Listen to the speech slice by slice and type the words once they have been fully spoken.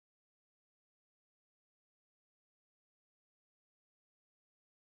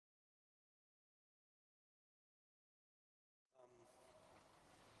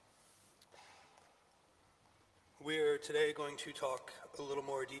We're today going to talk a little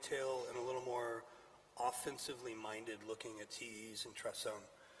more detail and a little more offensively minded looking at TEs and trust zone.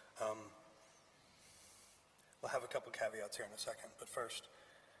 We'll have a couple caveats here in a second, but first,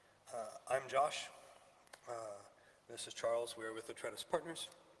 I'm Josh. This is Charles. We're with Atreides Partners.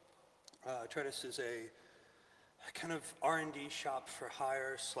 Atreides is a kind of R&D shop for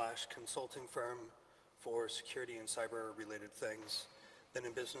hire / consulting firm for security and cyber related things. Been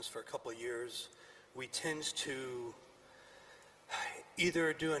in business for a couple of years. We tend to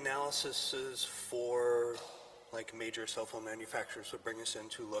either do analyses for like major cell phone manufacturers would bring us in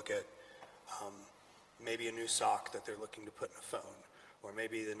to look at maybe a new SOC that they're looking to put in a phone, or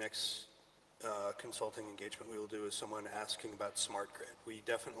maybe the next consulting engagement we will do is someone asking about smart grid. We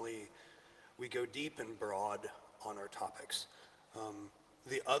go deep and broad on our topics.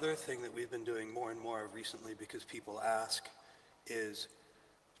 The other thing that we've been doing more and more of recently, because people ask, is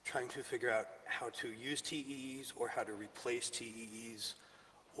trying to figure out how to use TEEs or how to replace TEEs,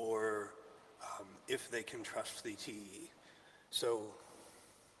 or if they can trust the TEE. So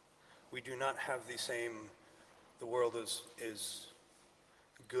we do not have the world is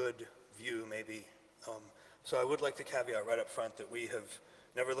good view maybe. So I would like to caveat right up front that we have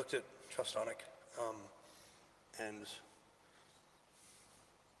never looked at Trustonic, and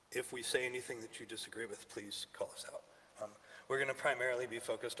if we say anything that you disagree with, please call us out. We're going to primarily be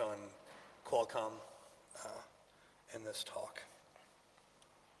focused on Qualcomm in this talk.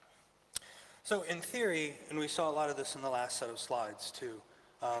 So in theory, and we saw a lot of this in the last set of slides too,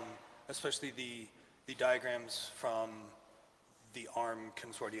 especially the diagrams from the ARM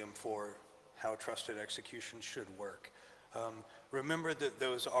consortium for how trusted execution should work. Remember that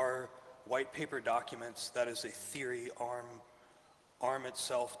those are white paper documents. That is a theory. ARM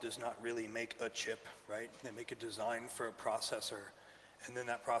itself does not really make a chip, right? They make a design for a processor, and then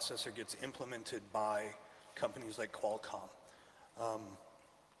that processor gets implemented by companies like Qualcomm.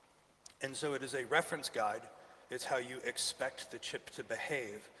 And so it is a reference guide. It's how you expect the chip to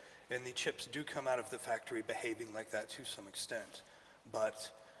behave, and the chips do come out of the factory behaving like that to some extent. But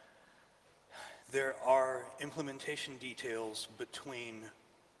there are implementation details between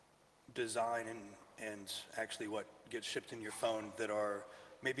design and actually what gets shipped in your phone that are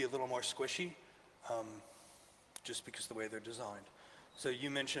maybe a little more squishy, just because of the way they're designed. So you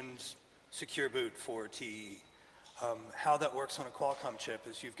mentioned secure boot for TE. How that works on a Qualcomm chip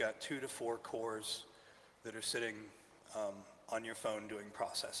is you've got 2 to 4 cores that are sitting on your phone doing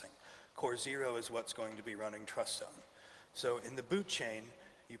processing. Core 0 is what's going to be running trust zone. So in the boot chain,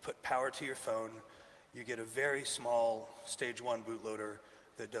 you put power to your phone, you get a very small stage 1 bootloader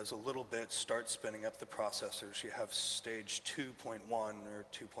that does a little bit, starts spinning up the processors. You have stage 2.1 or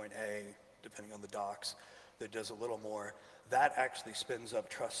 2.A, depending on the docs, that does a little more. That actually spins up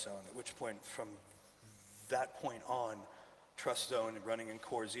trust zone, at which point from that point on, trust zone running in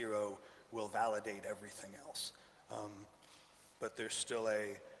core 0 will validate everything else. But there's still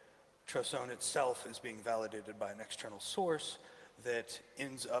trust zone itself is being validated by an external source that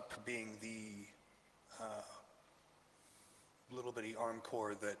ends up being the little bitty ARM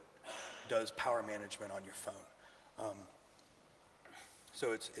core that does power management on your phone.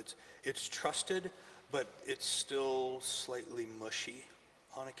 So it's trusted, but it's still slightly mushy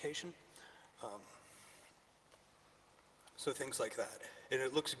on occasion. So things like that. And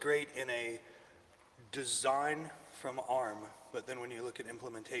it looks great in a design from ARM, but then when you look at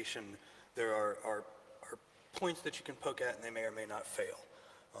implementation, there are points that you can poke at and they may or may not fail.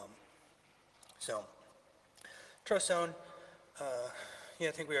 So trust zone. Yeah,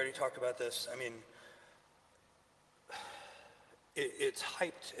 I think we already talked about this. I mean, it's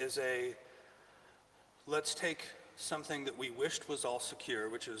hyped as let's take something that we wished was all secure,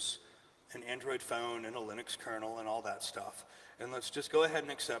 which is an Android phone and a Linux kernel and all that stuff, and let's just go ahead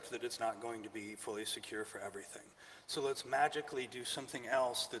and accept that it's not going to be fully secure for everything. So let's magically do something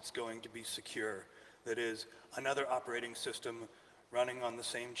else that's going to be secure, that is another operating system running on the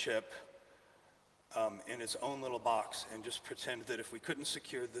same chip, in its own little box, and just pretend that if we couldn't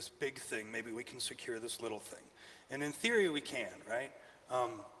secure this big thing, maybe we can secure this little thing. And in theory we can, right?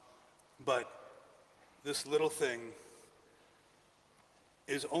 But this little thing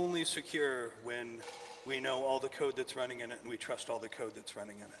is only secure when we know all the code that's running in it and we trust all the code that's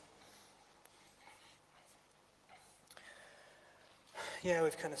running in it. Yeah,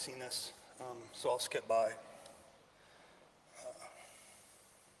 we've kind of seen this, so I'll skip by.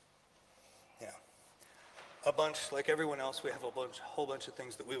 Yeah. A bunch, like everyone else, we have a whole bunch of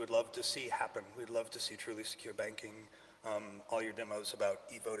things that we would love to see happen. We'd love to see truly secure banking. All your demos about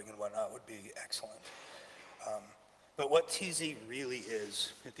e-voting and whatnot would be excellent. But what TZ really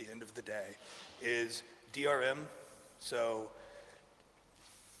is, at the end of the day, is DRM, so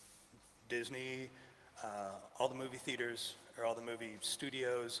Disney, all the movie theaters, or all the movie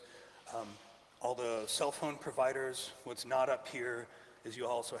studios, all the cell phone providers. What's not up here is you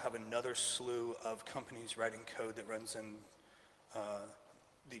also have another slew of companies writing code that runs in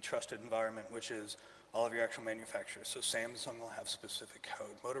the trusted environment, which is all of your actual manufacturers. So Samsung will have specific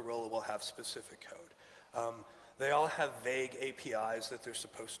code. Motorola will have specific code. They all have vague APIs that they're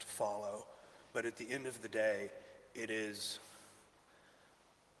supposed to follow, but at the end of the day, it is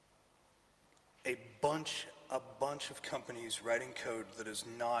a bunch of companies writing code that is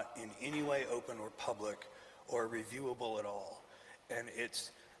not in any way open or public or reviewable at all. And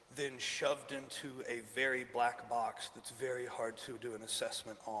it's then shoved into a very black box that's very hard to do an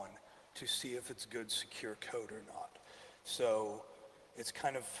assessment on to see if it's good, secure code or not. So it's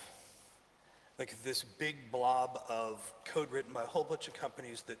kind of like this big blob of code written by a whole bunch of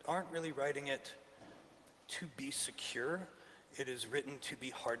companies that aren't really writing it to be secure. It is written to be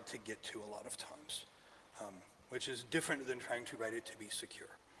hard to get to a lot of times, which is different than trying to write it to be secure.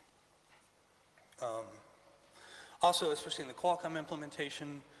 Also, especially in the Qualcomm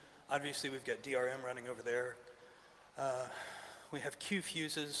implementation, obviously we've got DRM running over there. We have Q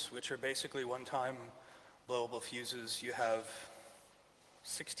fuses, which are basically one-time blowable fuses. You have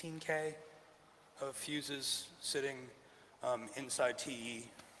 16K of fuses sitting inside TE,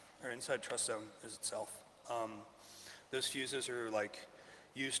 or inside Trust Zone as itself. Those fuses are like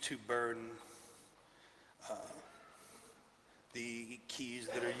used to burn the keys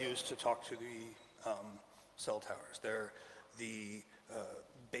that are used to talk to the cell towers. They're the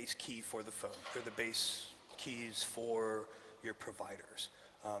base key for the phone. They're the base keys for your providers.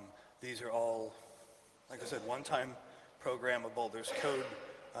 These are all, like I said, one-time programmable. There's code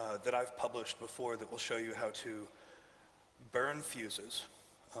that I've published before that will show you how to burn fuses,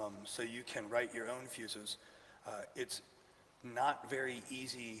 so you can write your own fuses. It's not very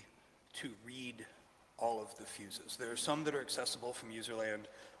easy to read all of the fuses. There are some that are accessible from userland,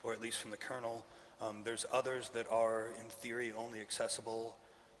 or at least from the kernel. There's others that are, in theory, only accessible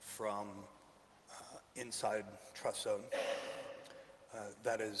from inside Trust Zone.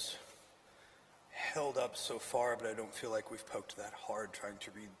 That is held up so far, but I don't feel like we've poked that hard trying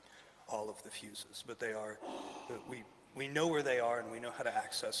to read all of the fuses. But they are, we know where they are and we know how to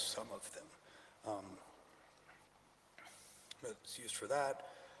access some of them. But it's used for that.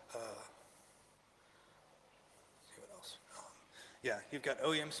 Let's see what else. Yeah, you've got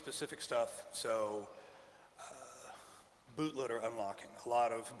OEM specific stuff. So bootloader unlocking. A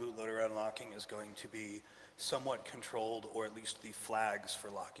lot of bootloader unlocking is going to be somewhat controlled, or at least the flags for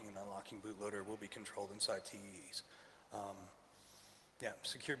locking and unlocking bootloader will be controlled inside TEs. Yeah,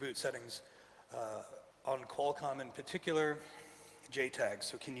 secure boot settings. On Qualcomm in particular, JTAG.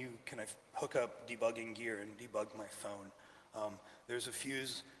 So can I hook up debugging gear and debug my phone? There's a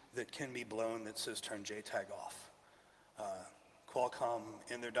fuse that can be blown that says turn JTAG off. Qualcomm,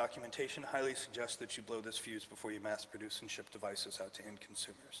 in their documentation, highly suggests that you blow this fuse before you mass produce and ship devices out to end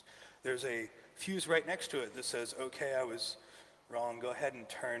consumers. There's a fuse right next to it that says, okay, I was wrong, go ahead and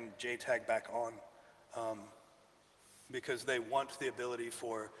turn JTAG back on, because they want the ability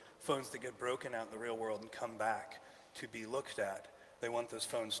for phones that get broken out in the real world and come back to be looked at. They want those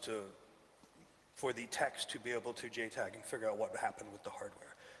phones for the techs to be able to JTAG and figure out what happened with the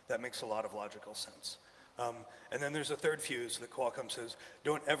hardware. That makes a lot of logical sense. And then there's a third fuse that Qualcomm says,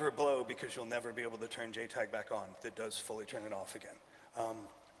 don't ever blow because you'll never be able to turn JTAG back on. That does fully turn it off again.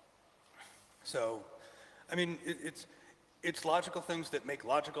 So, I mean, it's logical things that make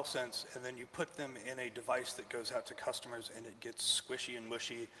logical sense, and then you put them in a device that goes out to customers and it gets squishy and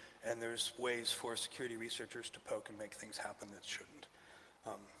mushy, and there's ways for security researchers to poke and make things happen that shouldn't.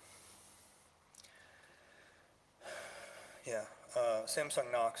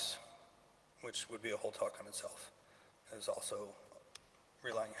 Samsung Knox, which would be a whole talk on itself, is also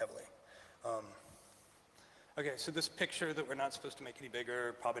relying heavily. Okay, so this picture that we're not supposed to make any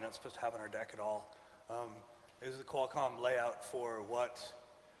bigger, probably not supposed to have on our deck at all, is the Qualcomm layout for what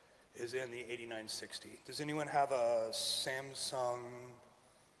is in the 8960. Does anyone have a Samsung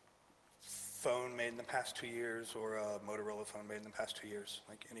phone made in the past 2 years, or a Motorola phone made in the past 2 years?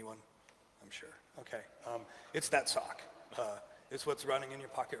 Like anyone? I'm sure. Okay. It's that sock. It's what's running in your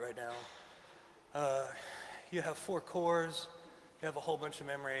pocket right now. You have 4 cores. You have a whole bunch of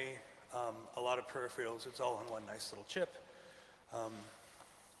memory, a lot of peripherals. It's all on one nice little chip.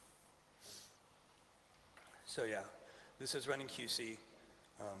 So yeah, this is running QC.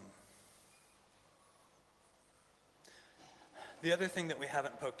 The other thing that we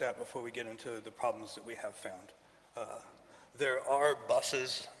haven't poked at before we get into the problems that we have found, there are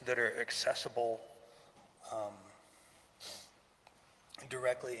buses that are accessible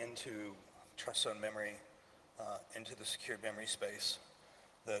directly into trust zone memory, into the secured memory space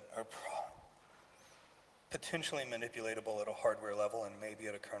that are potentially manipulatable at a hardware level and maybe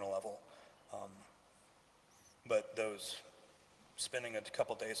at a kernel level. But those, spending a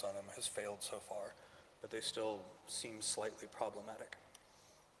couple days on them has failed so far, but they still seem slightly problematic.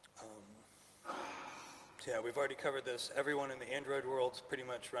 So yeah, we've already covered this. Everyone in the Android world's pretty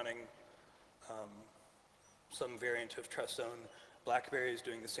much running some variant of trust zone. BlackBerry is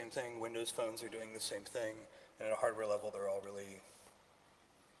doing the same thing. Windows phones are doing the same thing. And at a hardware level, they're all really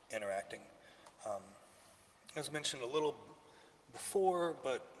interacting. As mentioned a little before,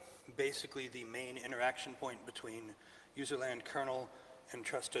 but basically the main interaction point between userland kernel and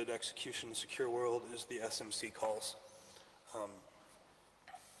trusted execution secure world is the SMC calls.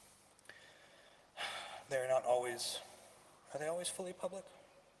 They're not always, are they always fully public?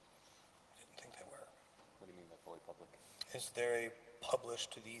 I didn't think they were. What do you mean by fully public? Is there a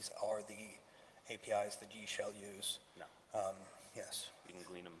published, these are the APIs that you shall use? No. Yes. You can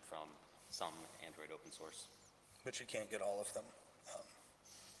glean them from some Android open source. But you can't get all of them.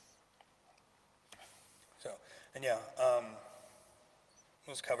 And yeah, it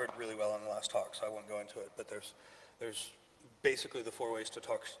was covered really well in the last talk, so I won't go into it, but there's basically the 4 ways to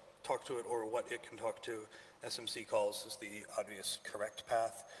talk to it or what it can talk to. SMC calls is the obvious correct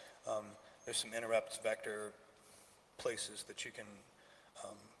path. There's some interrupt vector places that you can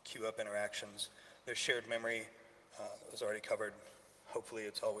queue up interactions. There's shared memory, that was already covered. Hopefully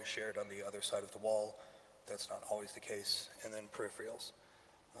it's always shared on the other side of the wall. That's not always the case. And then peripherals.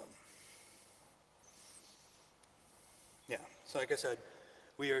 Yeah, so like I said,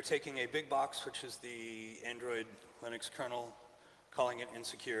 we are taking a big box, which is the Android Linux kernel, calling it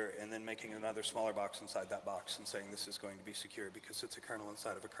insecure, and then making another smaller box inside that box and saying this is going to be secure because it's a kernel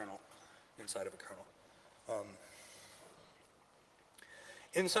inside of a kernel inside of a kernel.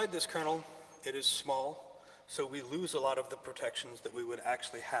 Inside this kernel, it is small, so we lose a lot of the protections that we would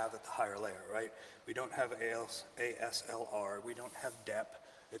actually have at the higher layer, right? We don't have ASLR, we don't have DEP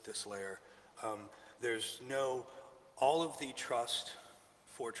at this layer. There's no, all of the trust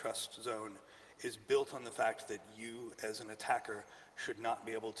for trust zone is built on the fact that you as an attacker should not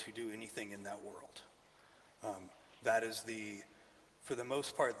be able to do anything in that world. That is the, for the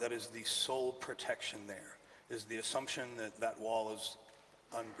most part, that is the sole protection there, is the assumption that that wall is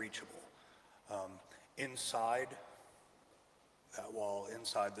unbreachable. Inside that wall,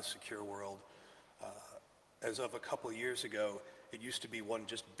 inside the secure world, as of a couple years ago, it used to be one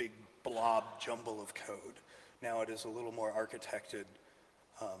just big blob jumble of code. Now it is a little more architected,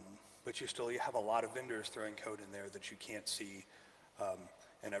 but you have a lot of vendors throwing code in there that you can't see,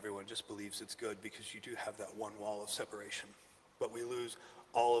 and everyone just believes it's good because you do have that one wall of separation. But we lose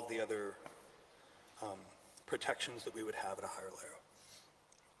all of the other protections that we would have at a higher layer.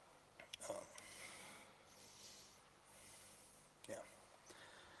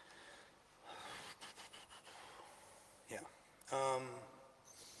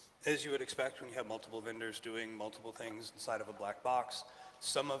 As you would expect when you have multiple vendors doing multiple things inside of a black box,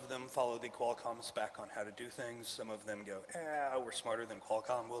 some of them follow the Qualcomm spec on how to do things. Some of them go, we're smarter than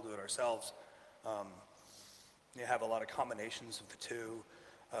Qualcomm, we'll do it ourselves. You have a lot of combinations of the two.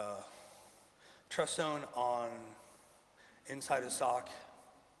 Trust zone on inside a SOC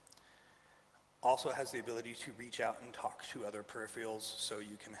also has the ability to reach out and talk to other peripherals, so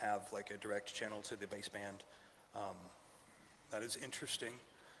you can have like a direct channel to the baseband. That is interesting,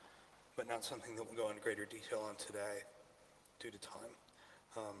 but not something that we'll go into greater detail on today due to time.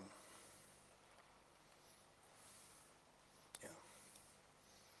 Yeah.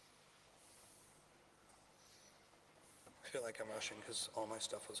 I feel like I'm rushing because all my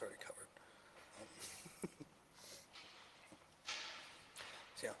stuff was already covered.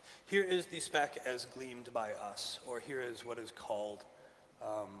 So yeah, here is the spec as gleaned by us, or here is what is called,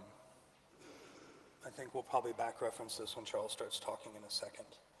 I think we'll probably back reference this when Charles starts talking in a second.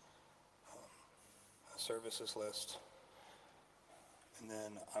 A services list, and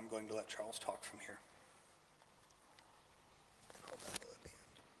then I'm going to let Charles talk from here.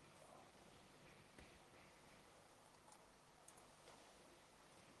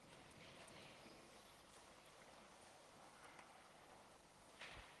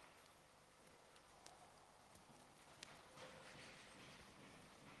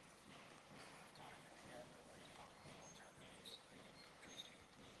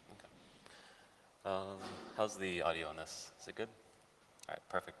 How's the audio on this? Is it good? All right,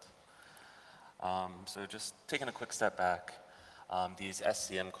 perfect. So just taking a quick step back, these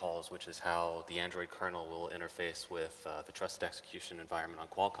SCM calls, which is how the Android kernel will interface with the trusted execution environment on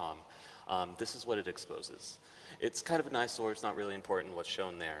Qualcomm, this is what it exposes. It's kind of an eyesore. It's not really important what's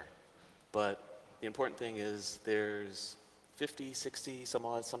shown there. But the important thing is there's 50, 60,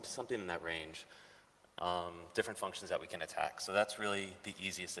 something in that range, different functions that we can attack. So that's really the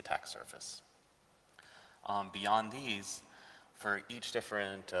easiest attack surface. Beyond these, for each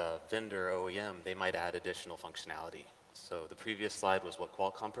different vendor OEM, they might add additional functionality. So the previous slide was what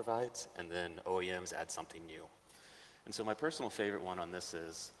Qualcomm provides, and then OEMs add something new. And so my personal favorite one on this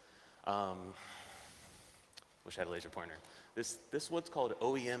is, wish I had a laser pointer. This one's called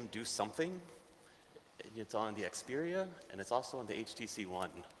OEM Do Something. It's on the Xperia, and it's also on the HTC One.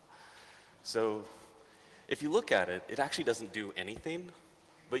 So if you look at it, it actually doesn't do anything,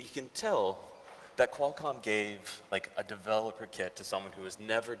 but you can tell that Qualcomm gave like a developer kit to someone who has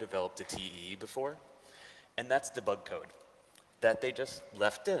never developed a TE before, and that's debug code that they just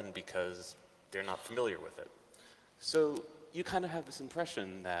left in because they're not familiar with it. So you kind of have this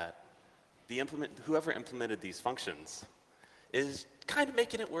impression that whoever implemented these functions is kind of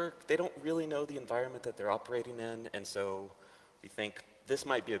making it work. They don't really know the environment that they're operating in, and so we think this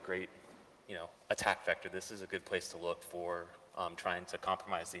might be a great, attack vector. This is a good place to look for trying to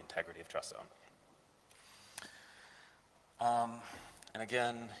compromise the integrity of Trust Zone. And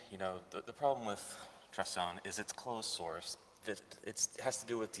again, the problem with Trust Zone is it's closed source. It has to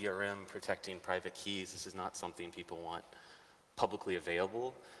do with DRM protecting private keys. This is not something people want publicly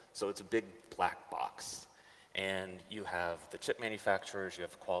available. So it's a big black box. And you have the chip manufacturers, you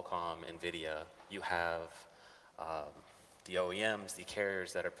have Qualcomm, NVIDIA, you have the OEMs, the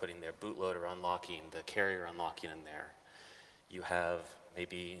carriers that are putting their bootloader unlocking, the carrier unlocking in there. You have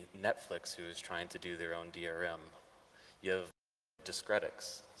maybe Netflix who is trying to do their own DRM. You have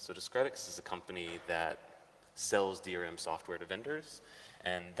Discretix. So Discretix is a company that sells DRM software to vendors,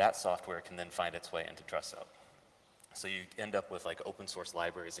 and that software can then find its way into TrustZone. So you end up with like open source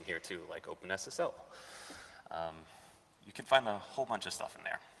libraries in here too, like OpenSSL. You can find a whole bunch of stuff in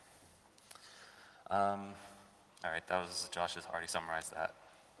there. All right, Josh has already summarized that.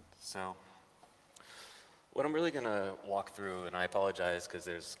 So what I'm really going to walk through, and I apologize because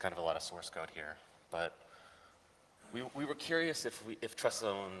there's kind of a lot of source code here, but we were curious if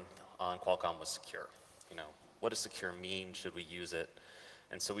TrustZone on Qualcomm was secure. What does secure mean? Should we use it?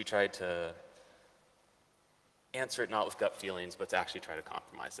 And so we tried to answer it not with gut feelings, but to actually try to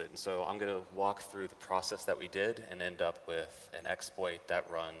compromise it. And so I'm going to walk through the process that we did and end up with an exploit that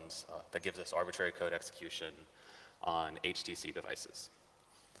runs, that gives us arbitrary code execution on HTC devices.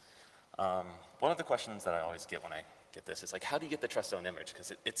 One of the questions that I always get when I get this is like, how do you get the TrustZone image?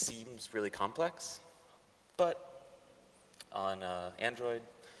 Because it seems really complex, but on Android,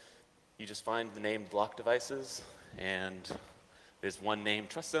 you just find the named block devices, and there's one named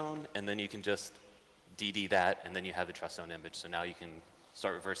TrustZone, and then you can just DD that, and then you have the TrustZone image. So now you can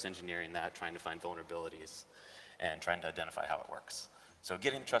start reverse engineering that, trying to find vulnerabilities, and trying to identify how it works. So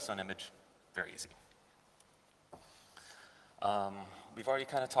getting the TrustZone image, very easy. We've already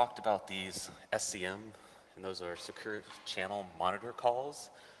kind of talked about these SCM, and those are secure channel monitor calls,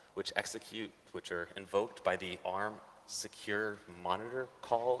 which are invoked by the ARM secure monitor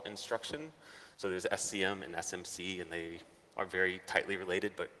call instruction. So there's SCM and SMC, and they are very tightly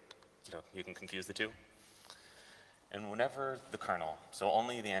related, but you can confuse the two. And whenever the kernel, so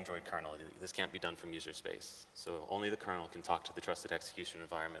only the Android kernel, this can't be done from user space. So only the kernel can talk to the trusted execution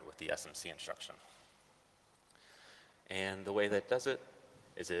environment with the SMC instruction. And the way that does it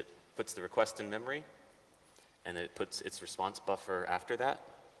is it puts the request in memory, and it puts its response buffer after that.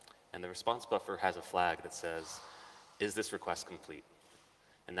 And the response buffer has a flag that says, is this request complete?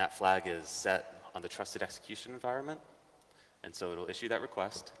 And that flag is set on the trusted execution environment. And so it'll issue that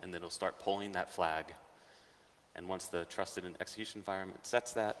request, and then it'll start polling that flag. And once the trusted execution environment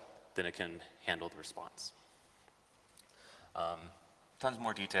sets that, then it can handle the response. Tons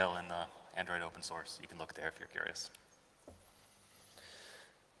more detail in the Android open source. You can look there if you're curious.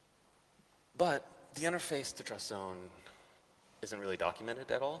 But the interface to TrustZone isn't really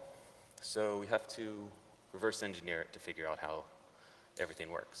documented at all. So we have to reverse engineer it to figure out how everything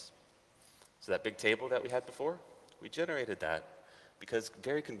works. So that big table that we had before, we generated that because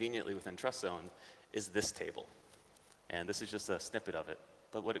very conveniently within TrustZone is this table. And this is just a snippet of it.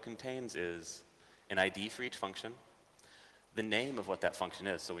 But what it contains is an ID for each function, the name of what that function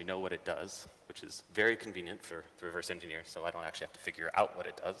is so we know what it does, which is very convenient for the reverse engineer, so I don't actually have to figure out what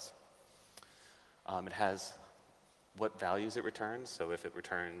it does. It has what values it returns, so if it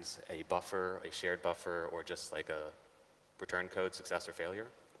returns a buffer, a shared buffer, or just like a return code, success or failure.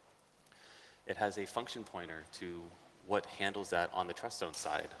 It has a function pointer to what handles that on the TrustZone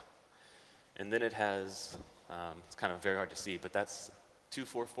side. And then it has, it's kind of very hard to see, but that's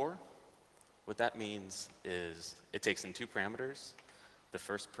 244. What that means is it takes in two parameters. The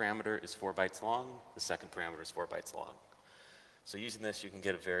first parameter is 4 bytes long. The second parameter is 4 bytes long. So using this, you can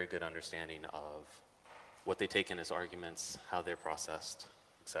get a very good understanding of what they take in as arguments, how they're processed,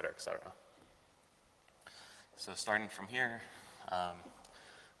 et cetera, et cetera. So starting from here,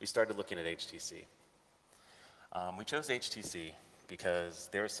 we started looking at HTC. We chose HTC because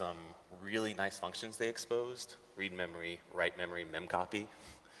there are some really nice functions they exposed: read memory, write memory, memcopy.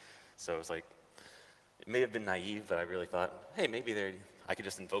 So it was like, it may have been naive, but I really thought, hey, maybe I could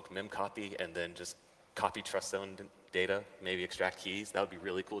just invoke memcopy and then just copy trust zone data, maybe extract keys. That would be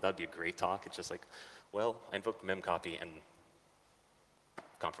really cool. That would be a great talk. It's just like, well, I invoked memcopy and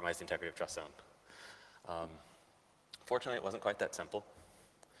compromised the integrity of trust zone. Fortunately, it wasn't quite that simple.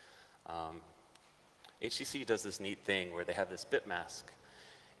 HTC does this neat thing where they have this bit mask,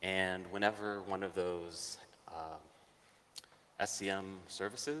 and whenever one of those SCM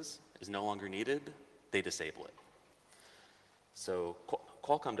services is no longer needed, they disable it. So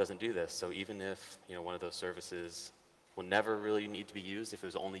Qualcomm doesn't do this, so even if one of those services will never really need to be used, if it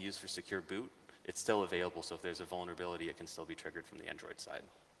was only used for secure boot, it's still available, so if there's a vulnerability, it can still be triggered from the Android side.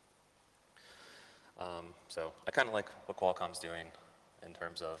 So I kind of like what Qualcomm's doing in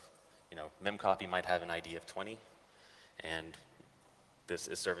terms of, memcopy might have an ID of 20, and this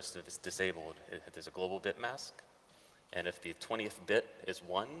service is disabled. There's a global bit mask, and if the 20th bit is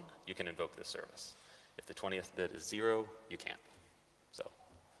 1, you can invoke this service. If the 20th bit is 0, you can't. So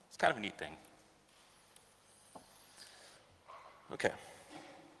it's kind of a neat thing. Okay,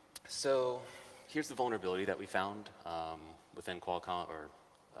 so here's the vulnerability that we found within Qualcomm, or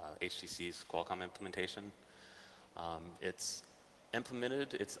HTC's Qualcomm implementation. It's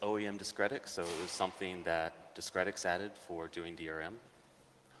implemented its OEM discretics, so it was something that discretics added for doing DRM.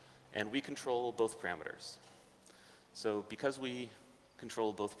 And we control both parameters. So because we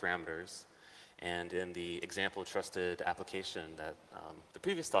control both parameters, and in the example trusted application that the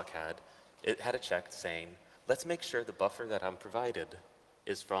previous talk had, it had a check saying, let's make sure the buffer that I'm provided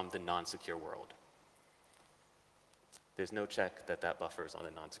is from the non-secure world. There's no check that that buffer is on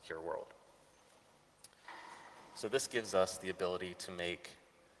the non-secure world. So this gives us the ability to make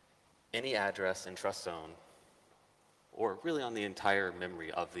any address in trust zone, or really on the entire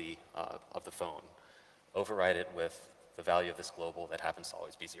memory of the phone, override it with the value of this global that happens to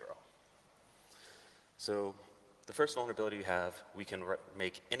always be 0. So the first vulnerability we have, we can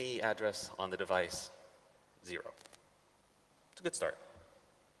make any address on the device 0. It's a good start.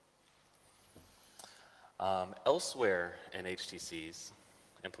 Elsewhere in HTC's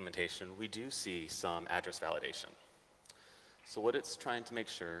implementation, we do see some address validation. So what it's trying to make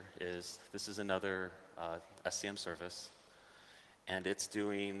sure is, this is another SCM service, and it's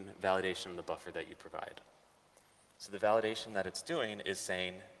doing validation of the buffer that you provide. So the validation that it's doing is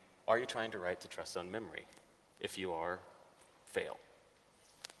saying, are you trying to write to trust zone memory? If you are, fail.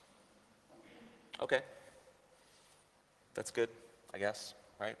 Okay. That's good, I guess,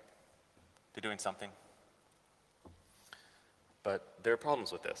 right? They're doing something. But there are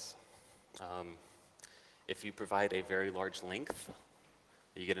problems with this. If you provide a very large length,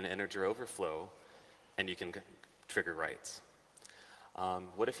 you get an integer overflow, and you can trigger writes.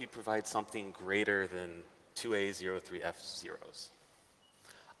 What if you provide something greater than 2A03F0s?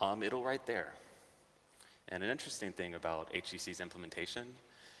 It'll write there. And an interesting thing about HTC's implementation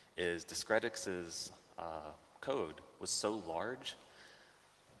is Discretix's code was so large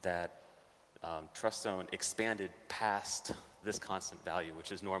that trust zone expanded past this constant value,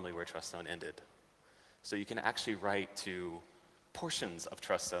 which is normally where trust zone ended. So you can actually write to portions of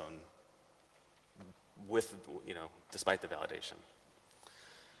trust zone with, despite the validation.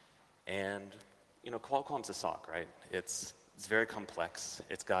 And, Qualcomm's a SOC, right? It's very complex.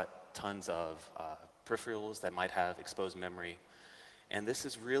 It's got tons of peripherals that might have exposed memory. And this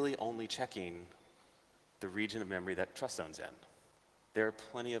is really only checking the region of memory that trust zone's in. There are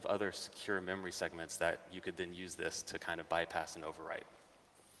plenty of other secure memory segments that you could then use this to kind of bypass and overwrite.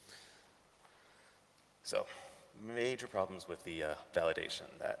 So, major problems with the validation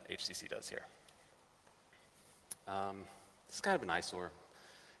that HTC does here. It's kind of an eyesore.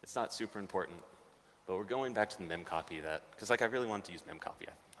 It's not super important, but we're going back to the memcopy because I really wanted to use memcopy.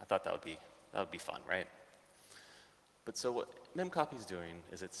 I thought that would be fun, right? But so what memcopy is doing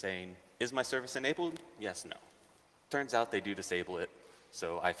is it's saying, is my service enabled? Yes, no. Turns out they do disable it,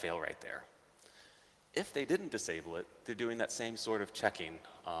 so I fail right there. If they didn't disable it, they're doing that same sort of checking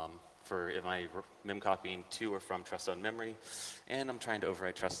for if I memcopying to or from trust zone memory, and I'm trying to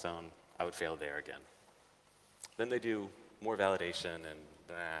overwrite trust zone, I would fail there again. Then they do more validation, and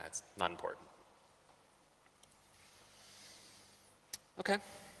it's not important. Okay,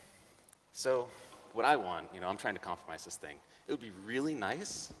 So what I want, I'm trying to compromise this thing. It would be really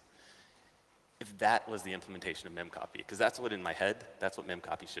nice if that was the implementation of memcopy, because that's what in my head, that's what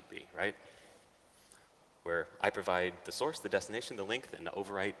memcopy should be, right? Where I provide the source, the destination, the link, and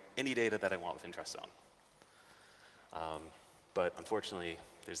overwrite any data that I want within trust zone. But unfortunately,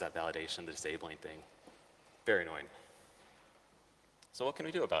 there's that validation, the disabling thing. Very annoying. So what can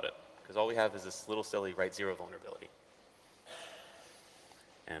we do about it? Because all we have is this little silly write zero vulnerability.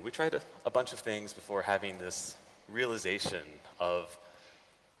 And we tried a bunch of things before having this realization of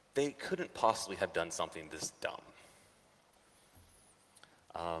they couldn't possibly have done something this dumb.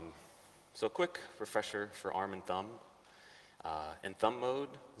 So a quick refresher for ARM and thumb. In thumb mode,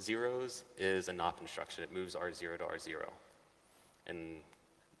 zeros is a NOP instruction. It moves R0 to R0. In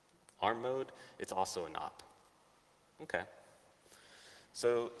ARM mode, it's also a NOP. Okay.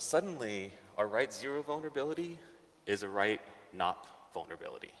 So suddenly, our write zero vulnerability is a write NOP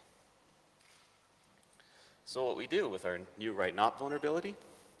vulnerability. So what we do with our new write NOP vulnerability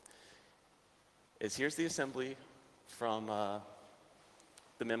is here's the assembly from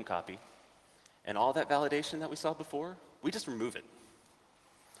the memcopy, and all that validation that we saw before, we just remove it.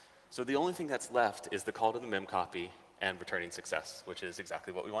 So the only thing that's left is the call to the memcopy and returning success, which is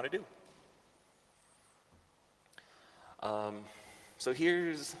exactly what we want to do. So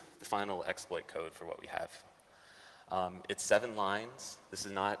here's the final exploit code for what we have. It's 7 lines. This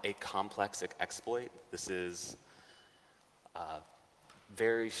is not a complex exploit. This is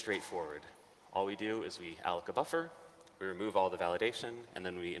very straightforward. All we do is we alloc a buffer, we remove all the validation, and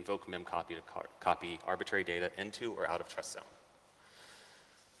then we invoke memcopy to copy arbitrary data into or out of trust zone.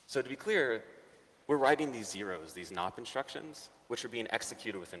 So to be clear, we're writing these zeros, these NOP instructions, which are being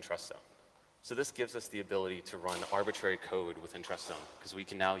executed within trust zone. So this gives us the ability to run arbitrary code within trust zone, because we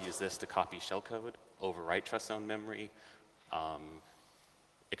can now use this to copy shellcode, overwrite trust zone memory,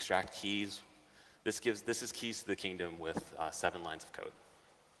 extract keys. This is keys to the kingdom with 7 lines of code.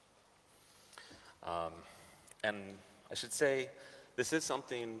 And I should say, this is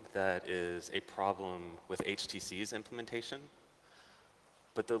something that is a problem with HTC's implementation,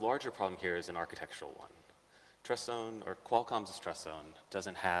 but the larger problem here is an architectural one. Trust zone, or Qualcomm's trust zone,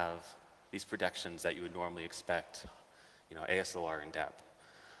 doesn't have these protections that you would normally expect, ASLR and DEP.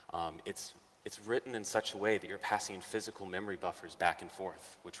 It's written in such a way that you're passing physical memory buffers back and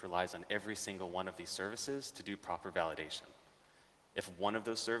forth, which relies on every single one of these services to do proper validation. If one of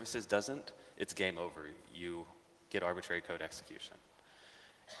those services doesn't, it's game over. You get arbitrary code execution.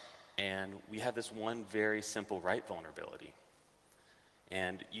 And we have this one very simple write vulnerability.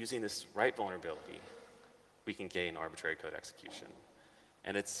 And using this write vulnerability, we can gain arbitrary code execution.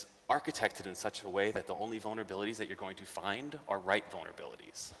 And it's architected in such a way that the only vulnerabilities that you're going to find are write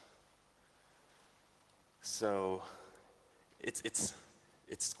vulnerabilities. So it's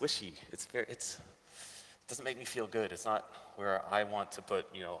squishy. It doesn't make me feel good. It's not where I want to put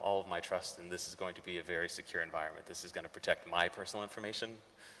all of my trust in this is going to be a very secure environment. This is going to protect my personal information.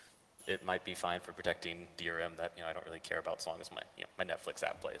 It might be fine for protecting DRM that I don't really care about as long as my Netflix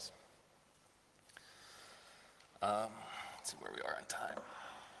app plays. Let's see where we are on time.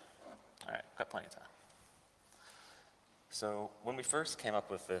 All right, got plenty of time. So when we first came up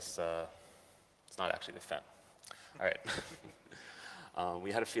with this, it's not actually the FEM. All right.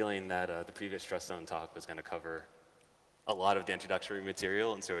 We had a feeling that the previous trust zone talk was going to cover a lot of the introductory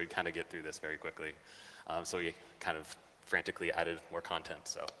material, and so we'd kind of get through this very quickly. So we kind of frantically added more content,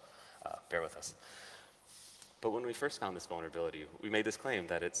 so bear with us. But when we first found this vulnerability, we made this claim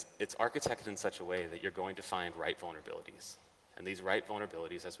that it's architected in such a way that you're going to find write vulnerabilities. And these write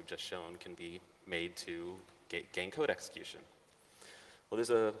vulnerabilities, as we've just shown, can be made to gain code execution. Well,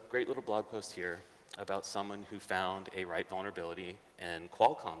 there's a great little blog post here about someone who found a write vulnerability in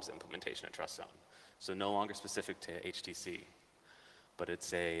Qualcomm's implementation of trust zone. So no longer specific to HTC, but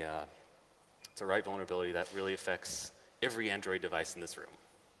it's a write vulnerability that really affects every Android device in this room.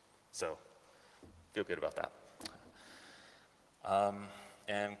 So feel good about that.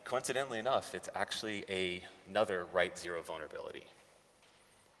 And coincidentally enough, it's actually another write zero vulnerability.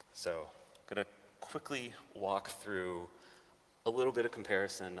 So I'm going to quickly walk through a little bit of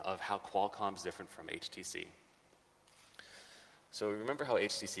comparison of how Qualcomm's different from HTC. So remember how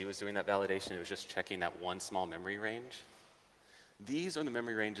HTC was doing that validation? It was just checking that one small memory range. These are the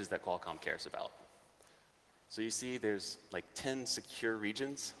memory ranges that Qualcomm cares about. So you see there's like 10 secure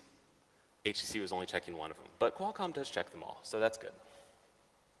regions. HTC was only checking one of them, but Qualcomm does check them all, so that's good.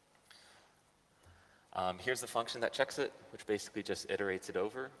 Here's the function that checks it, which basically just iterates it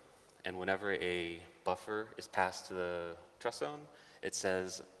over, and whenever a buffer is passed to the trust zone, it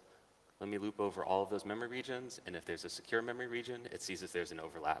says Let me loop over all of those memory regions, and if there's a secure memory region, it sees if there's an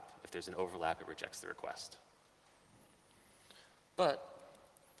overlap. If there's an overlap, it rejects the request. But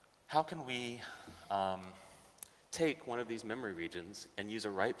how can we take one of these memory regions and use a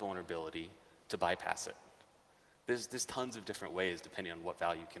write vulnerability to bypass it? There's tons of different ways depending on what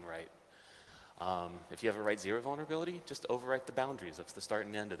value you can write. If you have a write 0 vulnerability, just overwrite the boundaries of the start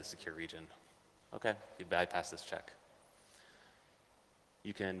and end of the secure region. Okay, you bypass this check.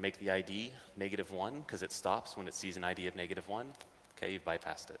 You can make the ID -1 because it stops when it sees an ID of -1. Okay, you've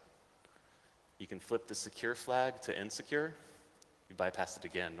bypassed it. You can flip the secure flag to insecure. You bypass it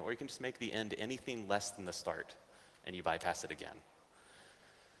again. Or you can just make the end anything less than the start, and you bypass it again.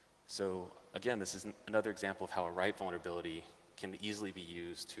 So again, this is another example of how a write vulnerability can easily be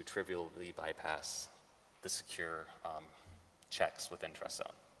used to trivially bypass the secure checks within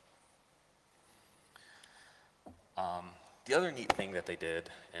TrustZone. The other neat thing that they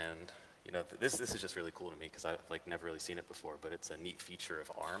did, and this is just really cool to me because I've never really seen it before, but it's a neat feature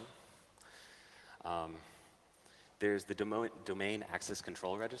of ARM. There's the domain access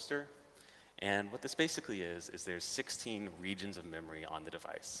control register, and what this basically is there's 16 regions of memory on the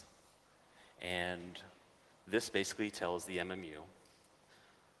device. And this basically tells the MMU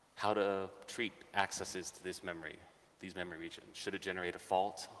how to treat accesses to these memory regions. Should it generate a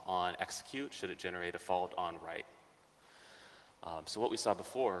fault on execute? Should it generate a fault on write? So what we saw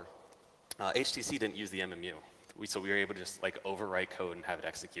before, HTC didn't use the MMU. So we were able to just overwrite code and have it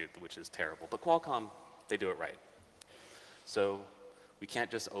execute, which is terrible. But Qualcomm, they do it right. So we can't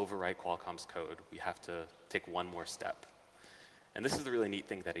just overwrite Qualcomm's code. We have to take one more step. And this is the really neat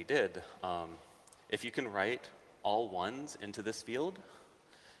thing that he did. If you can write all ones into this field,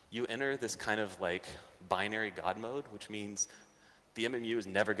 you enter this kind of binary God mode, which means the MMU is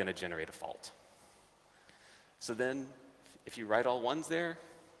never going to generate a fault. So then, if you write all ones there,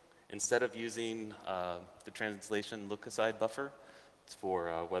 instead of using the translation look-aside buffer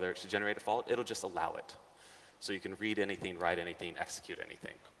for whether it should generate a fault, it'll just allow it. So you can read anything, write anything, execute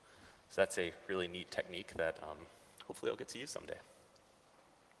anything. So that's a really neat technique that hopefully I'll get to use someday.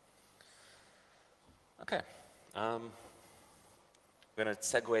 Okay. I'm going to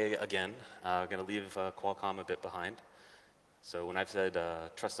segue again. I'm going to leave Qualcomm a bit behind. So when I've said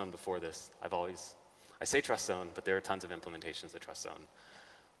TrustZone before this, I say TrustZone, but there are tons of implementations of TrustZone.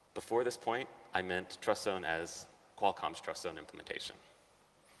 Before this point, I meant TrustZone as Qualcomm's TrustZone implementation.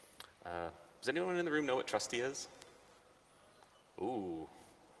 Does anyone in the room know what Trusty is? Ooh.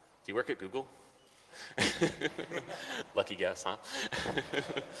 Do you work at Google? Lucky guess, huh?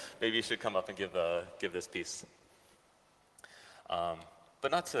 Maybe you should come up and give this piece. But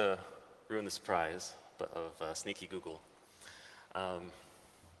not to ruin the surprise of sneaky Google.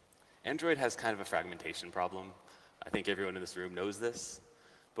 Android has kind of a fragmentation problem. I think everyone in this room knows this.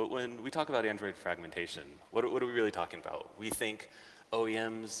 But when we talk about Android fragmentation, what are we really talking about? We think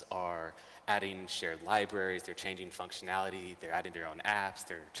OEMs are adding shared libraries, they're changing functionality, they're adding their own apps,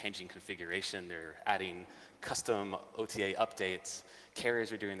 they're changing configuration, they're adding custom OTA updates.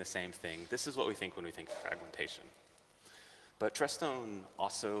 Carriers are doing the same thing. This is what we think when we think of fragmentation. But TrustZone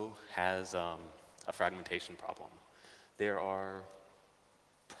also has a fragmentation problem. There are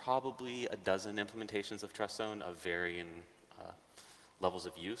probably a dozen implementations of TrustZone of varying levels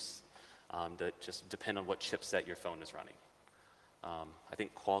of use that just depend on what chipset your phone is running. I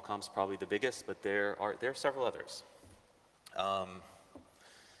think Qualcomm's probably the biggest, but there are several others. And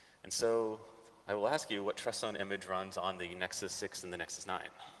so I will ask you what TrustZone image runs on the Nexus 6 and the Nexus 9.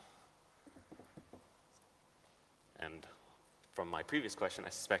 And from my previous question, I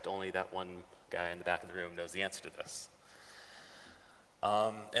suspect only that one guy in the back of the room knows the answer to this.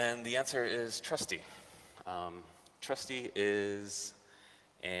 And the answer is Trusty. Trusty is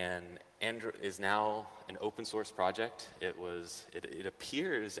now an open source project. It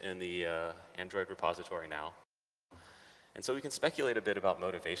appears in the Android repository now. And so we can speculate a bit about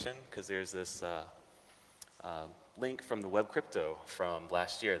motivation, because there's this link from the Web Crypto from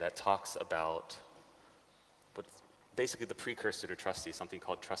last year that talks about basically the precursor to Trusty, something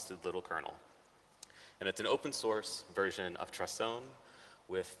called Trusted Little Kernel. And it's an open source version of TrustZone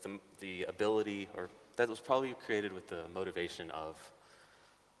with the ability, or that was probably created with the motivation of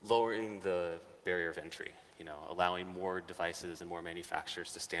lowering the barrier of entry, allowing more devices and more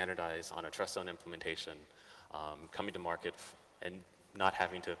manufacturers to standardize on a TrustZone implementation, coming to market and not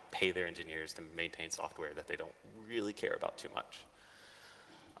having to pay their engineers to maintain software that they don't really care about too much.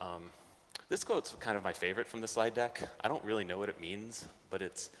 This quote's kind of my favorite from the slide deck. I don't really know what it means, but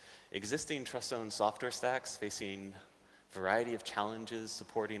it's existing TrustZone software stacks facing a variety of challenges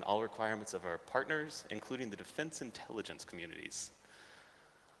supporting all requirements of our partners, including the defense intelligence communities.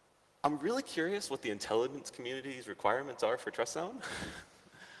 I'm really curious what the intelligence community's requirements are for Trust Zone.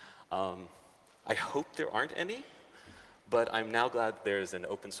 I hope there aren't any, but I'm now glad there's an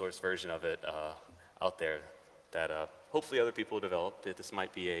open source version of it out there that hopefully other people will develop. This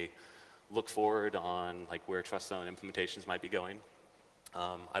might be a look forward on like where Trust Zone implementations might be going.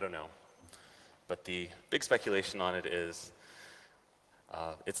 I don't know. But the big speculation on it is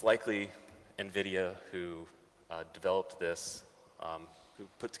it's likely NVIDIA who developed this, who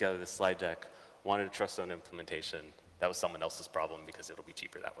put together this slide deck, wanted a Trust Zone implementation. That was someone else's problem because it'll be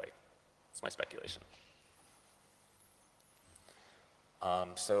cheaper that way. That's my speculation.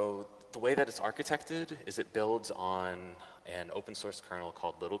 So the way that it's architected is it builds on an open source kernel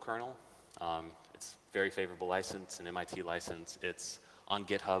called Little Kernel. It's very favorable license, an MIT license. It's on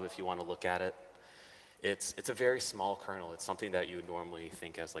GitHub if you want to look at it. It's a very small kernel. It's something that you would normally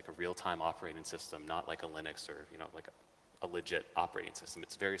think as like a real-time operating system, not like a Linux or like a legit operating system.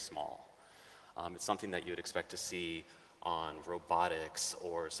 It's very small. It's something that you would expect to see on robotics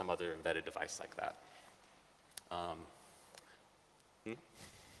or some other embedded device like that.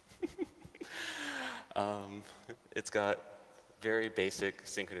 It's got very basic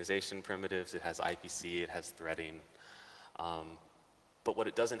synchronization primitives. It has IPC, it has threading. But what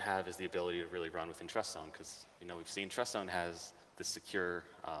it doesn't have is the ability to really run within Trust Zone, because we've seen Trust Zone has the secure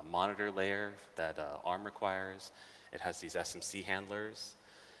monitor layer that ARM requires. It has these SMC handlers.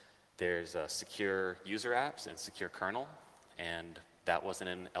 There's secure user apps and secure kernel, and that wasn't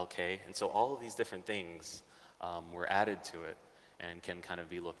in LK. And so all of these different things were added to it and can kind of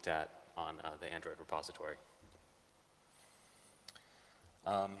be looked at on the Android repository.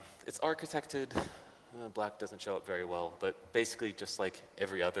 It's architected, black doesn't show up very well, but basically just like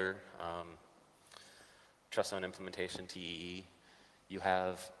every other Trust Zone implementation, TEE, you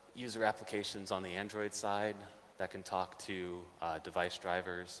have user applications on the Android side that can talk to device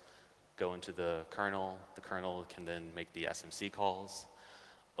drivers, go into the kernel can then make the SMC calls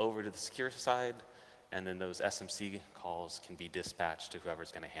over to the secure side, and then those SMC calls can be dispatched to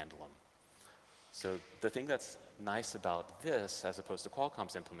whoever's going to handle them. So the thing that's nice about this, as opposed to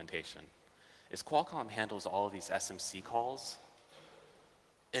Qualcomm's implementation, is Qualcomm handles all of these SMC calls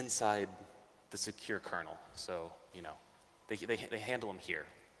inside the secure kernel. So, they handle them here.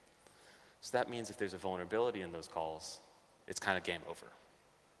 So that means if there's a vulnerability in those calls, it's kind of game over.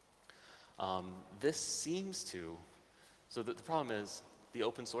 This seems to, so the problem is the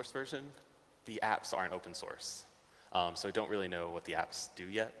open source version, the apps aren't open source. So I don't really know what the apps do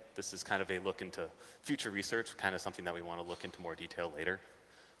yet. This is kind of a look into future research, kind of something that we want to look into more detail later.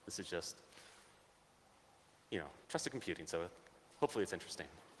 This is just, trusted computing, so hopefully it's interesting.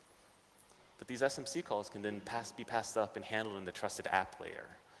 But these SMC calls can then be passed up and handled in the trusted app layer.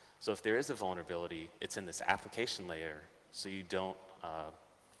 So if there is a vulnerability, it's in this application layer, so you don't,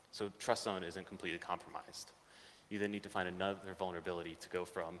 so Trust Zone isn't completely compromised. You then need to find another vulnerability to go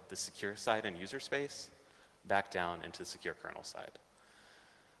from the secure side and user space back down into the secure kernel side.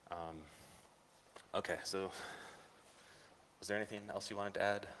 Okay, so was there anything else you wanted to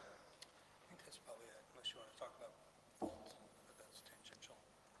add? I think that's probably it, unless you want to talk about fault, but that's tangential.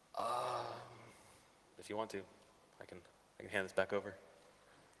 If you want to, I can hand this back over.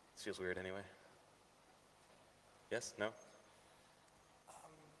 This feels weird anyway. Yes? No?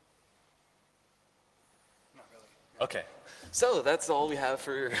 Not really. Okay, so that's all we have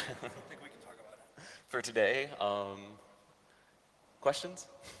for I think we can talk about it. for today. Questions?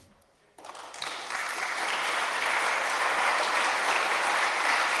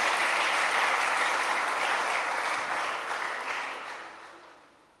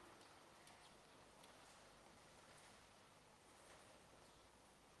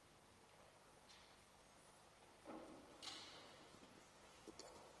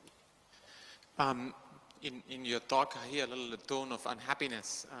 In your talk, I hear a little tone of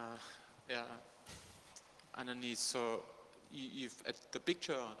unhappiness underneath. So the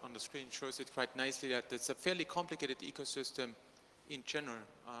picture on the screen shows it quite nicely that it's a fairly complicated ecosystem in general,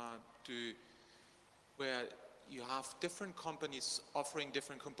 where you have different companies offering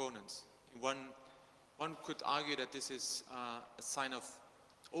different components. One could argue that this is a sign of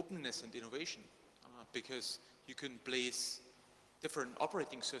openness and innovation, because you can place different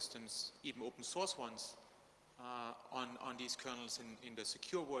operating systems, even open source ones, on these kernels in the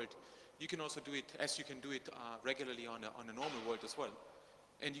secure world. You can also do it as you can do it regularly on a normal world as well.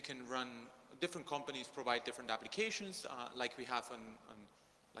 And you can run, different companies provide different applications, like we have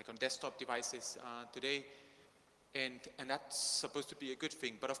on desktop devices today. And that's supposed to be a good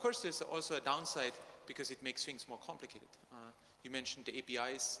thing. But of course, there's also a downside because it makes things more complicated. You mentioned the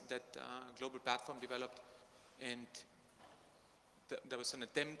APIs that Global Platform developed, and there was an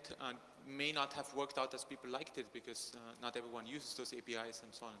attempt, may not have worked out as people liked it because not everyone uses those APIs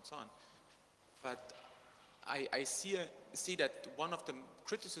and so on and so on. But I see that one of the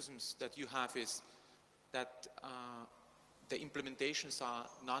criticisms that you have is that the implementations are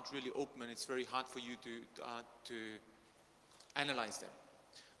not really open and it's very hard for you to analyze them.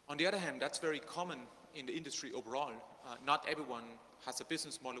 On the other hand, that's very common in the industry overall. Not everyone has a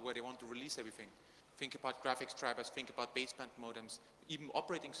business model where they want to release everything. Think about graphics drivers, think about baseband modems, even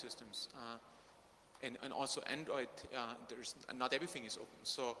operating systems, and also Android. Not everything is open.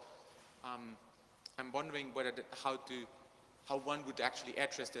 So I'm wondering whether how one would actually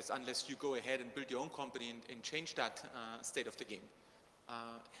address this unless you go ahead and build your own company and change that state of the game.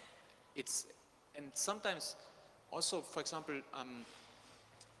 And sometimes also, for example,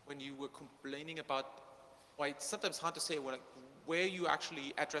 when you were complaining about, well, it's sometimes hard to say where you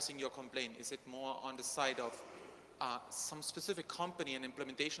actually addressing your complaint. Is it more on the side of some specific company, an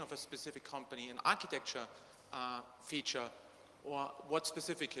implementation of a specific company, an architecture feature, or what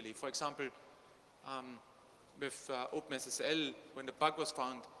specifically? For example, with OpenSSL, when the bug was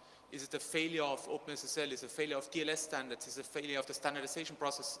found, is it a failure of OpenSSL? Is it a failure of TLS standards? Is it a failure of the standardization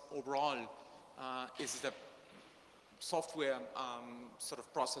process overall? Is it a software sort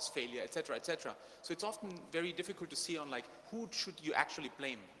of process failure, et cetera, et cetera? So it's often very difficult to see on like who should you actually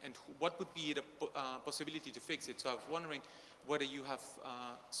blame and what would be the possibility to fix it. So I was wondering whether you have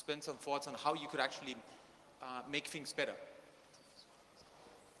spent some thoughts on how you could actually make things better,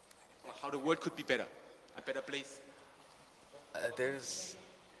 or how the world could be better, a better place. There's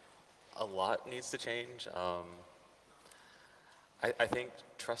a lot needs to change. I think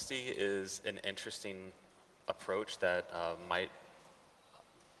Trusty is an interesting approach that might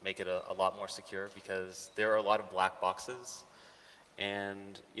make it a lot more secure because there are a lot of black boxes,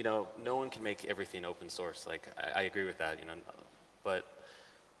 and no one can make everything open source. Like I agree with that, but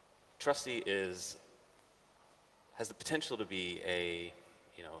Trusty has the potential to be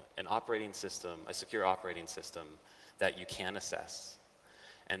an operating system, a secure operating system that you can assess,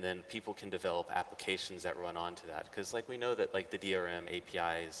 and then people can develop applications that run onto that. Because like we know that like the DRM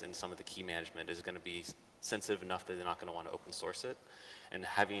APIs and some of the key management is going to be sensitive enough that they're not going to want to open source it, and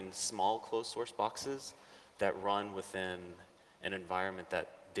having small closed source boxes that run within an environment that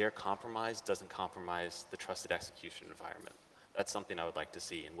their compromise doesn't compromise the trusted execution environment. That's something I would like to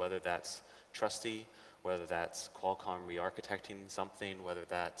see, and whether that's Trusty, whether that's Qualcomm re-architecting something, whether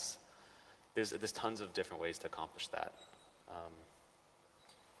that's, there's tons of different ways to accomplish that.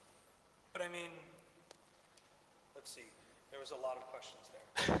 But I mean, let's see, there was a lot of questions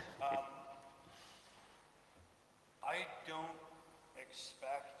there. I don't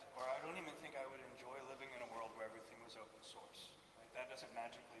expect, or I don't even think I would enjoy living in a world where everything was open source. Right? That doesn't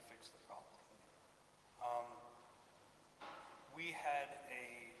magically fix the problem. We had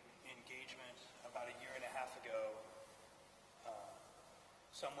a engagement about a year and a half ago.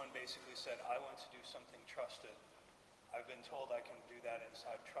 Someone basically said, I want to do something trusted. I've been told I can do that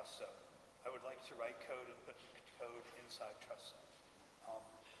inside TrustZone. I would like to write code and put code inside TrustZone.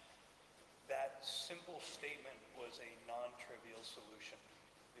 That simple statement was a non-trivial solution.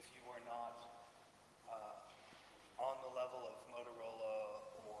 If you were not on the level of Motorola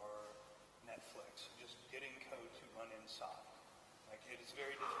or Netflix, just getting code to run inside. Like, it is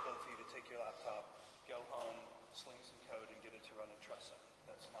very difficult for you to take your laptop, go home, sling some code, and get it to run in TrustZone.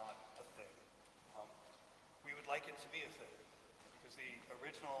 That's not a thing. We would like it to be a thing, because the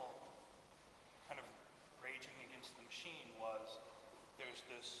original kind of raging against the machine was there's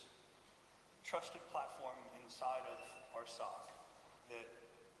this trusted platform inside of our SOC that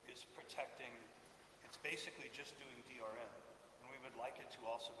is protecting, it's basically just doing DRM, and we would like it to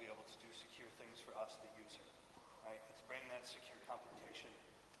also be able to do secure things for us, the user, right? It's bringing that secure computation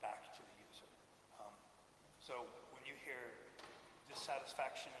back to the user. So when you hear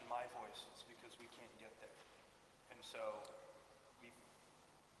dissatisfaction in my voice, it's because we can't get there. And so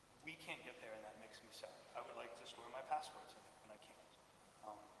we can't get there, and that makes me sad. I would like to store my passwords in it, and I can't.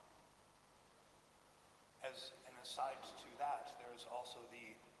 As an aside to that, there's also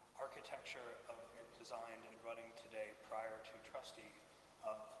the architecture of designed and running today prior to Trusty.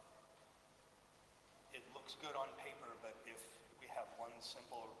 It looks good on paper, but if we have one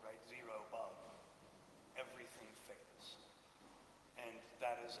simple write zero bug, everything fails. And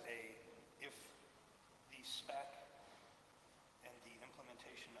that is if the spec and the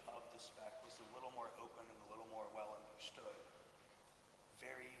implementation of the spec was a little more open and a little more well understood,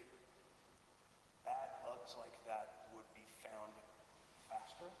 very bad bugs like that would be found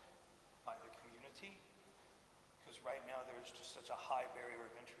faster by the community, because right now there's just such a high barrier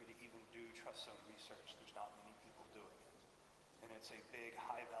of entry to even do TrustZone research. There's not many people doing it. and it's a big,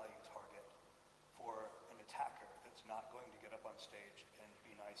 high-value target for an attacker that's not going to get up on stage and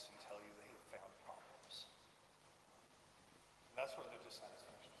be nice and tell you they have found problems. That's what their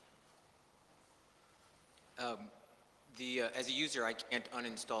dissatisfaction is. As a user, I can't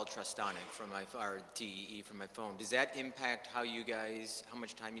uninstall Trustonic from my, or TEE from my phone. Does that impact how you guys, how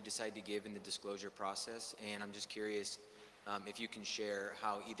much time you decide to give in the disclosure process? And I'm just curious if you can share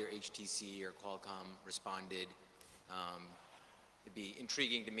how either HTC or Qualcomm responded. It'd be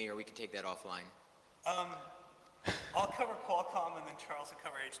intriguing to me, or we can take that offline. I'll cover Qualcomm, and then Charles will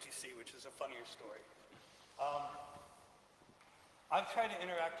cover HTC, which is a funnier story. I've tried to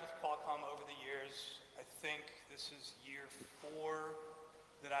interact with Qualcomm over the years. I think this is year 4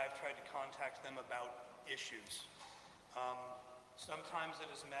 that I've tried to contact them about issues. Sometimes it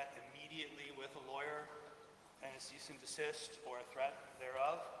is met immediately with a lawyer and a cease and desist or a threat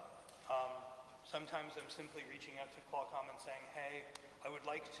thereof. Sometimes I'm simply reaching out to Qualcomm and saying, hey, I would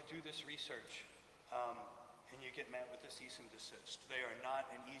like to do this research, and you get met with a cease and desist. They are not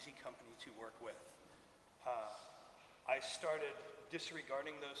an easy company to work with. I started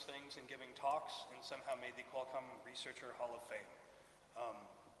disregarding those things and giving talks, and somehow made the Qualcomm Researcher Hall of Fame.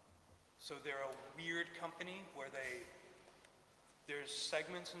 So they're a weird company where there's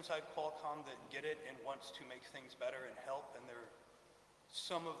segments inside Qualcomm that get it and wants to make things better and help, and they're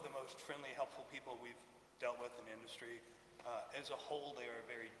some of the most friendly, helpful people we've dealt with in the industry. As a whole, they are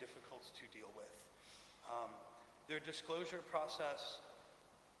very difficult to deal with. Their disclosure process,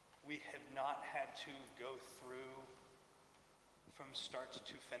 we have not had to go through from start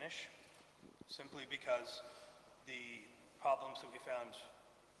to finish, simply because the problems that we found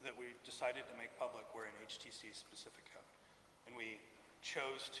that we decided to make public were in HTC specific code. And we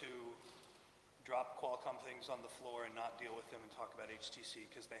chose to drop Qualcomm things on the floor and not deal with them and talk about HTC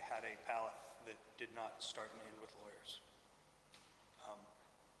because they had a path that did not start and end with lawyers. I'm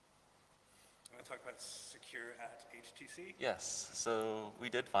going to talk about Secure at HTC. Yes, so we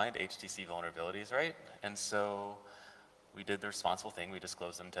did find HTC vulnerabilities, right? And so we did the responsible thing, we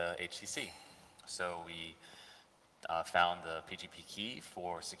disclosed them to HTC. So we found the PGP key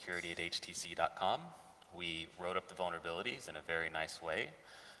for Secuirty at htc.com. We wrote up the vulnerabilities in a very nice way.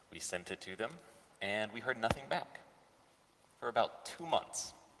 We sent it to them, and we heard nothing back for about 2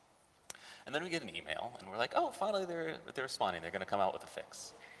 months. And then we get an email, and we're like, oh, finally they're responding. They're going to come out with a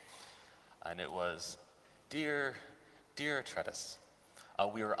fix. And it was, dear Tretis,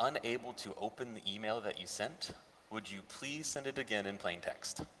 we were unable to open the email that you sent. Would you please send it again in plain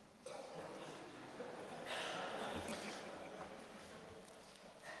text?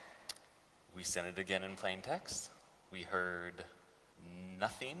 We sent it again in plain text. We heard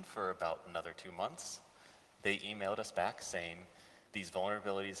nothing for about another 2 months. They emailed us back saying, these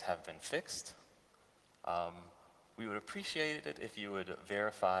vulnerabilities have been fixed. We would appreciate it if you would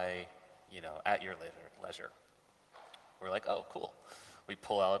verify, at your leisure. We're like, oh, cool. We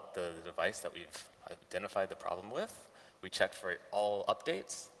pull out the device that we've identified the problem with. We checked for all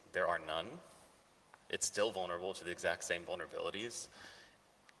updates. There are none. It's still vulnerable to the exact same vulnerabilities.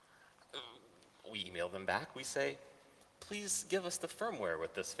 We email them back. We say, please give us the firmware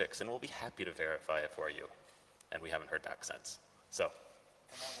with this fix, and we'll be happy to verify it for you. And we haven't heard back since. So.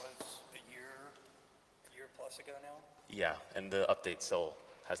 And that was a year plus ago now? Yeah, and the update still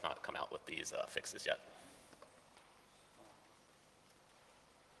has not come out with these fixes yet.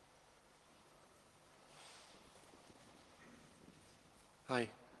 Hi.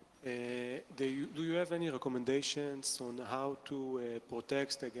 Do you have any recommendations on how to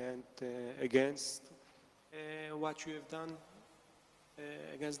protect against what you have done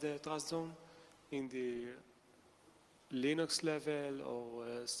against the trust zone in the Linux level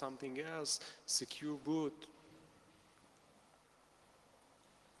or something else, secure boot?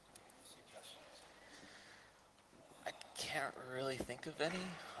 I can't really think of any.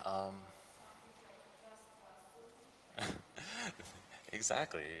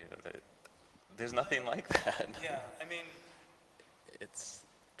 Exactly. There's nothing like that. Yeah, I mean,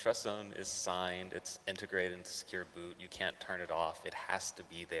 Trust Zone is signed, it's integrated into Secure Boot. You can't turn it off. It has to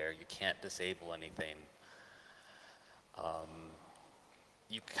be there. You can't disable anything.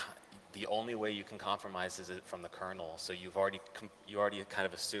 The only way you can compromise is it from the kernel. So you already kind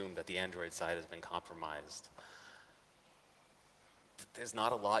of assumed that the Android side has been compromised. There's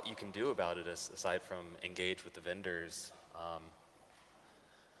not a lot you can do about it aside from engage with the vendors.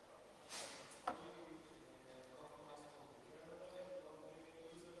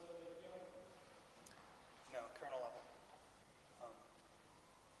 No, kernel level.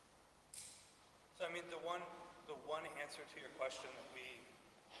 So I mean, the one answer to your question that we,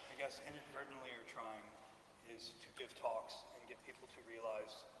 I guess, inadvertently are trying is to give talks and get people to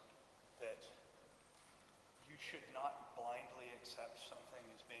realize that you should not blindly accept something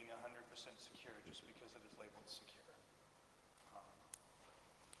as being 100% secure just because it is labeled secure.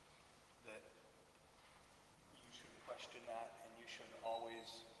 That you should question that, and you should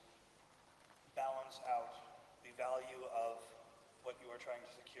always balance out the value of what you are trying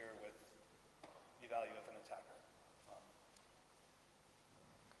to secure with the value of an attacker.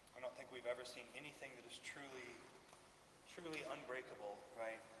 I don't think we've ever seen anything that is truly unbreakable,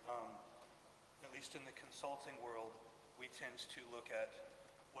 right? At least in the consulting world, we tend to look at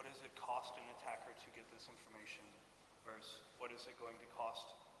what does it cost an attacker to get this information versus what is it going to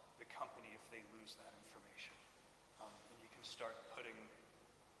cost the company if they lose that information. And you can start putting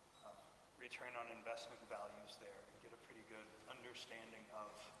return on investment values there and get a pretty good understanding of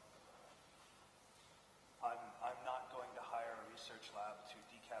I'm not going to hire a research lab to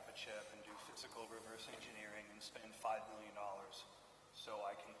decap a chip and do physical reverse engineering and spend $5 million so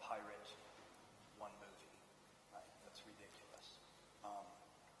I can pirate one movie. Right? That's ridiculous.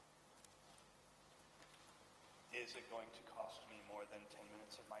 Is it going to cost me more than 10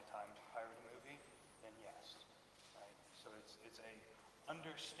 minutes of my time to pirate a movie? Then yes. Right? So it's a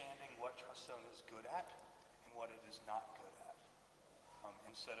understanding what TrustZone is good at and what it is not good at.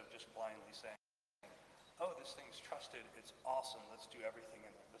 Instead of just blindly saying, oh, this thing's trusted, it's awesome, let's do everything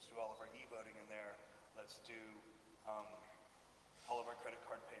in there. Let's do all of our e-voting in there. Let's do all of our credit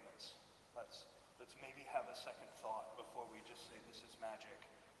card payments. Let's maybe have a second thought before we just say this is magic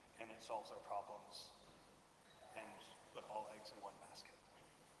and it solves our problems and put all eggs in one basket.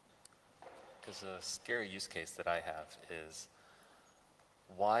 Because a scary use case that I have is,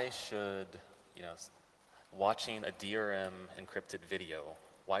 why should, watching a DRM encrypted video,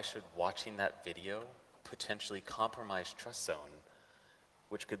 why should watching that video potentially compromise TrustZone,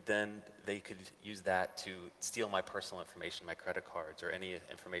 which could then, they could use that to steal my personal information, my credit cards, or any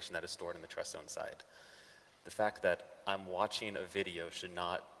information that is stored in the TrustZone side. The fact that I'm watching a video should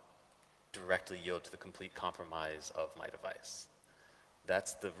not directly yield to the complete compromise of my device.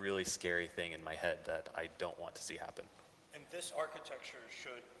 That's the really scary thing in my head that I don't want to see happen. And this architecture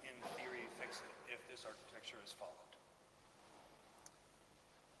should, in theory, fix it if this architecture is followed.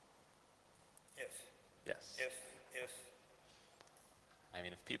 Yes. If I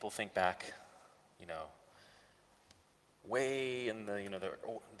mean, if people think back, way in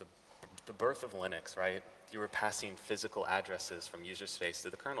the birth of Linux, right? You were passing physical addresses from user space to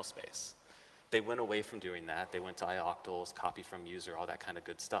the kernel space. They went away from doing that. They went to ioctls, copy from user, all that kind of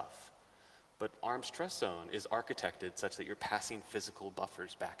good stuff. But ARM's TrustZone is architected such that you're passing physical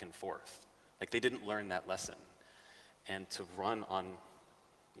buffers back and forth. Like, they didn't learn that lesson. And to run on,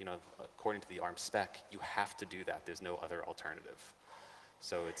 according to the ARM spec, you have to do that. There's no other alternative.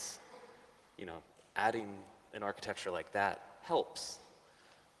 So it's, adding an architecture like that helps,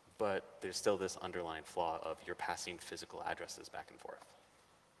 but there's still this underlying flaw of you're passing physical addresses back and forth.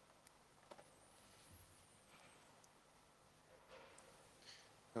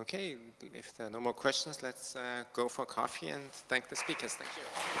 Okay, if there are no more questions, let's go for coffee and thank the speakers. Thank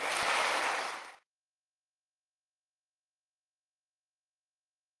you.